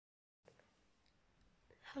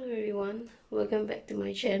Hello everyone, welcome back to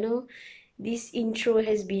my channel. This intro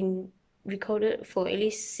has been recorded for at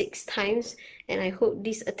least 6 times and I hope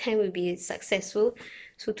this attempt will be successful.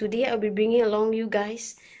 So today I'll be bringing along you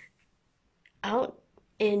guys out,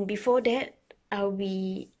 and before that I'll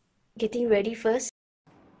be getting ready first.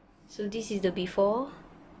 So this is the before.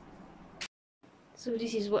 So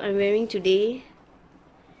this is what I'm wearing today.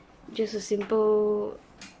 Just a simple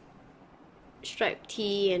striped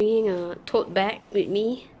tee and bringing a tote bag with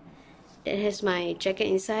me that has my jacket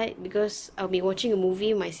inside because I'll be watching a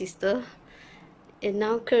movie with my sister. And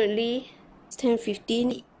now currently it's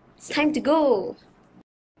 10:15. It's time to go!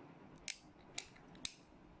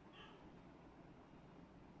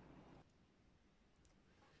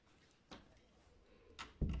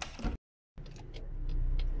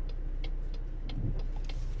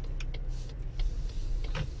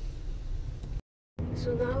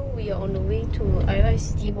 So now we are on the way to Irene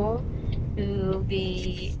City Mall. We will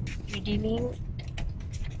be redeeming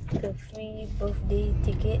the free birthday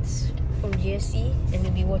tickets from GSC and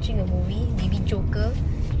we'll be watching a movie, maybe Joker,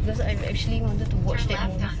 because I've actually wanted to watch that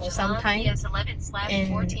movie for some time, and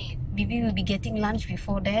maybe we'll be getting lunch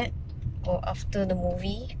before that or after the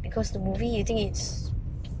movie, because the movie, I think it's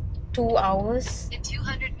 2 hours. In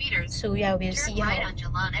 200 meters, so yeah, we'll see how.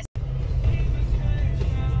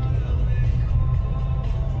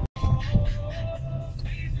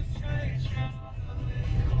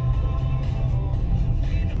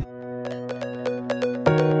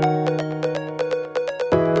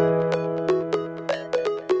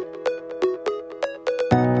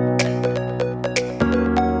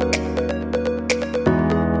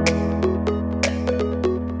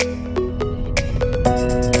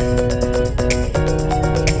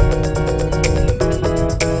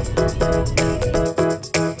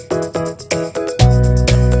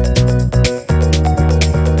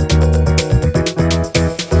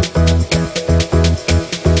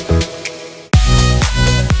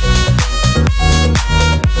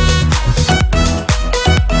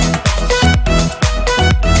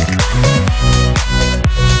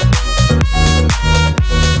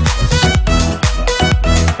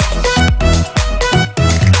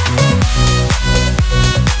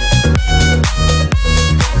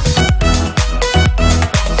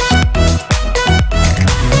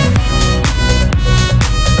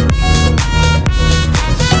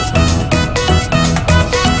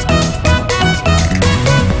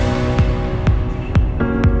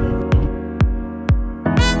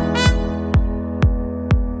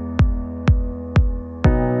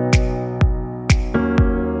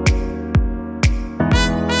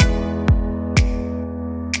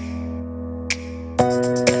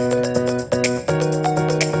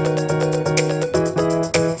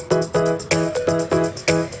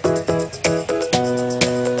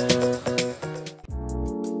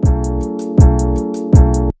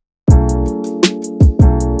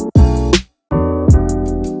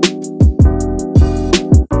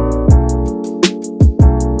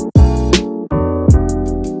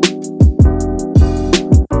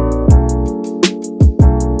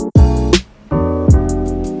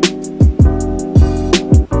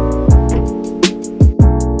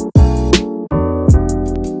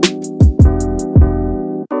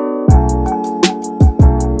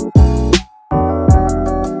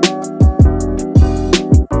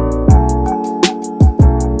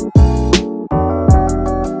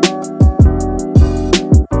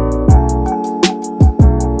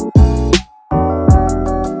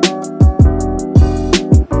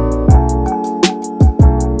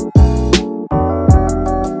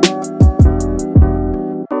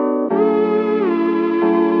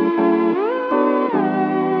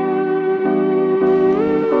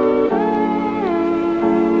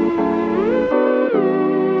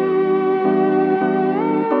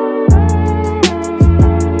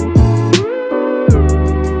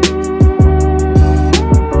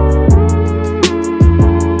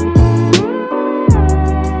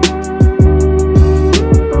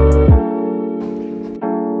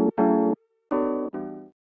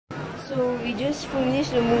 So we just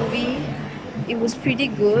finished the movie. It was pretty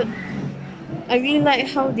good. I really like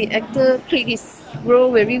how the actor played his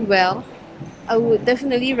role very well. I would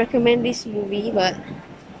definitely recommend this movie, but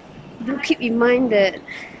do keep in mind that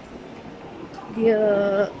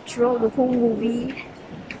throughout the whole movie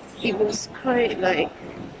it was quite like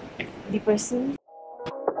depressing.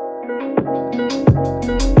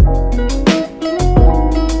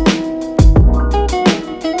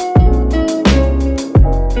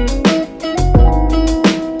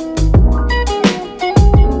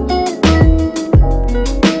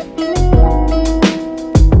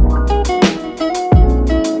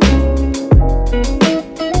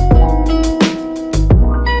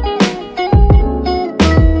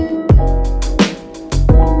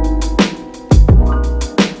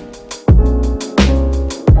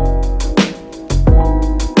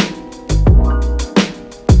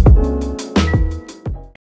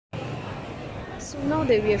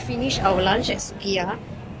 that we have finished our lunch at Sukiya,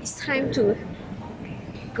 it's time to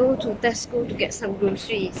go to Tesco to get some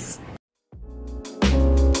groceries.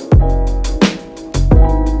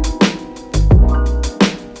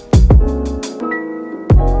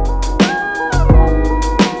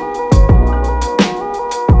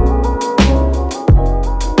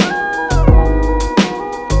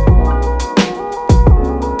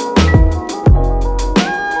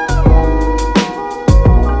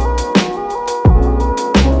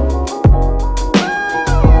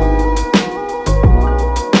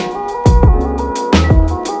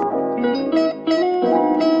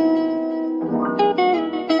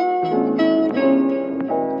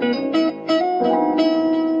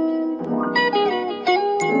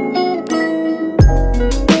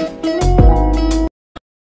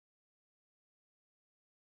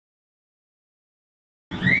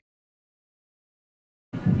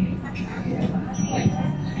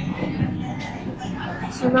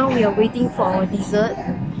 So now we are waiting for our dessert,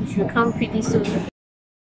 which will come pretty soon.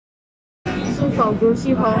 So for our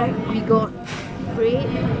grocery haul, we got bread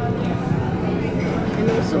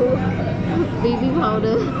and also baby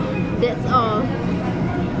powder. That's all.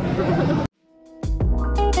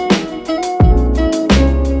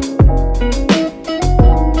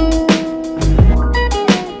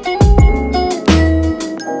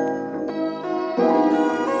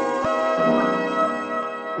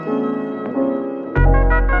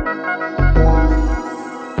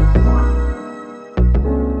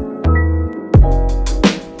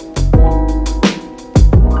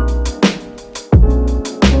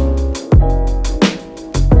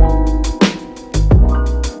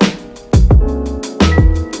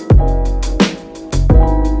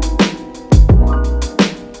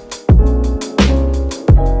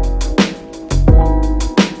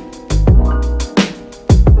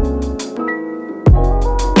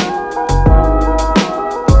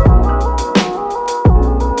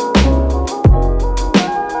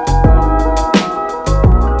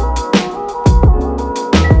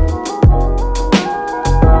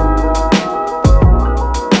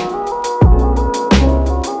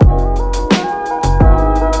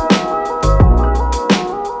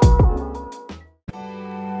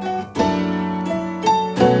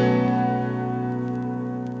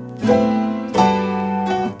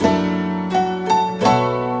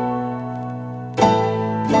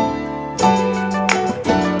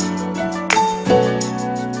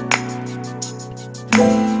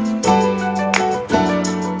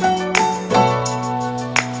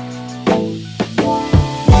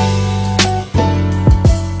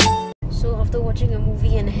 Watching a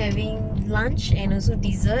movie and having lunch and also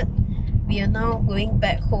dessert, we are now going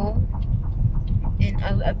back home, and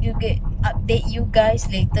I will update you guys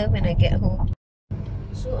later when I get home.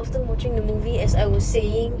 So after watching the movie, as I was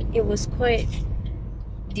saying, it was quite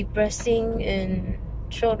depressing, and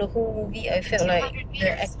throughout the whole movie I felt like the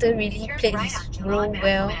actor really played his role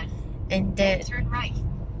well, and that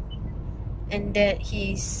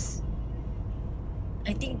he's,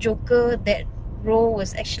 I think Joker, that role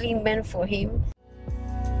was actually meant for him.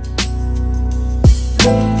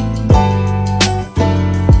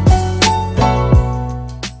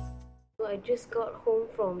 So I just got home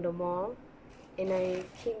from the mall and I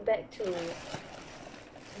came back to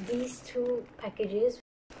these two packages.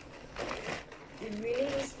 It really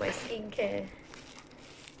is my skincare.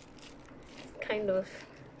 It's kind of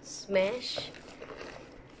smash.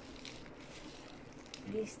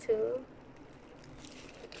 These two.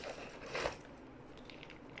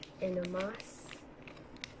 And a mask,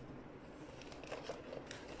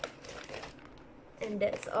 and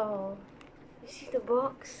that's all. You see the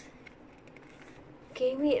box?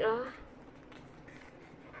 Can't wait lah.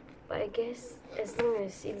 But I guess as long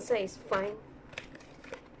as inside is fine.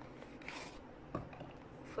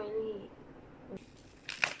 Finally.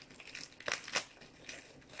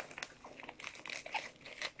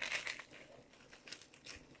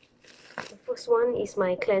 The first one is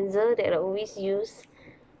my cleanser that I always use,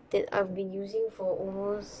 that I've been using for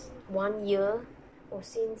almost 1 year, or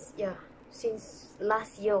since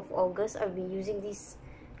last year of August. I've been using this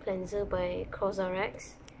cleanser by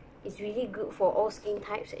CosRx. It's really good for all skin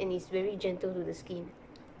types and it's very gentle to the skin.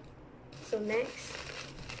 So next,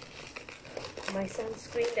 my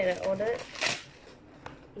sunscreen that I ordered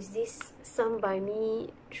is this Sun by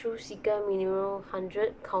Me True Cica Mineral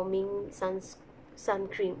 100 Calming Sun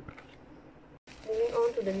Cream. Moving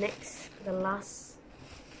on to the next, the last.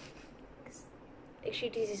 Actually,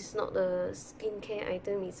 this is not a skincare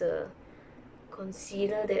item, it's a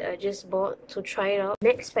concealer that I just bought to try it out.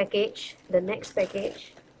 The next package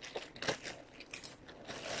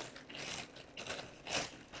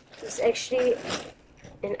is actually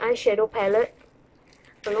an eyeshadow palette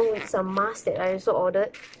along with some masks that I also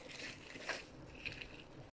ordered.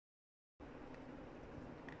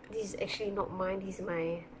 This is actually not mine,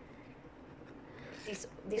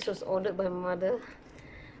 this was ordered by my mother,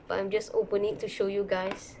 but I'm just opening it to show you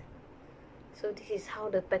guys. So this is how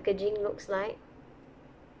the packaging looks like.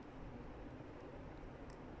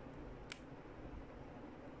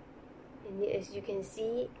 And as you can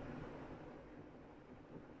see,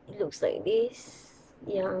 it looks like this.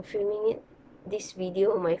 Yeah, I'm filming this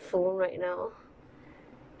video on my phone right now.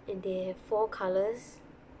 And they have 4 colors: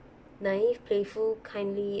 naive, playful,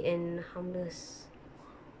 kindly, and harmless.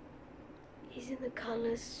 Isn't the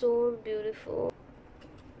color so beautiful?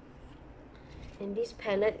 And this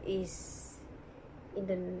palette is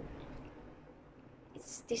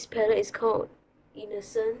this palette is called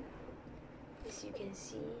Innocent. As you can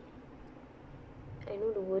see, I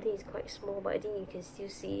know the wording is quite small, but I think you can still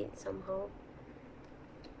see it somehow.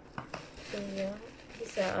 So yeah,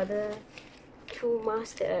 these are other 2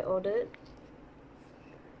 masks that I ordered.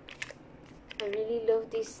 I really love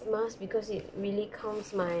this mask because it really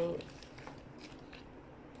calms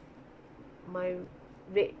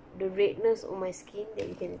the redness on my skin.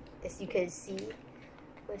 That as you can see,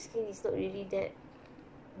 my skin is not really that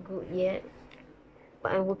good yet,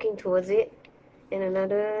 but I'm working towards it. And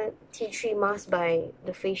another tea tree mask by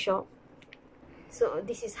the Face Shop. So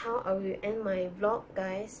this is how I will end my vlog,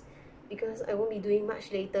 guys, because I won't be doing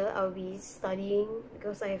much later. I'll be studying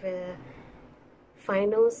because I have a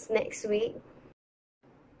finals next week.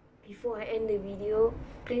 Before I end the video,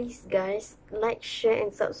 please guys, like, share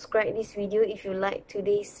and subscribe this video if you like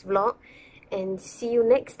today's vlog, and see you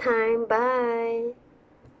next time. Bye.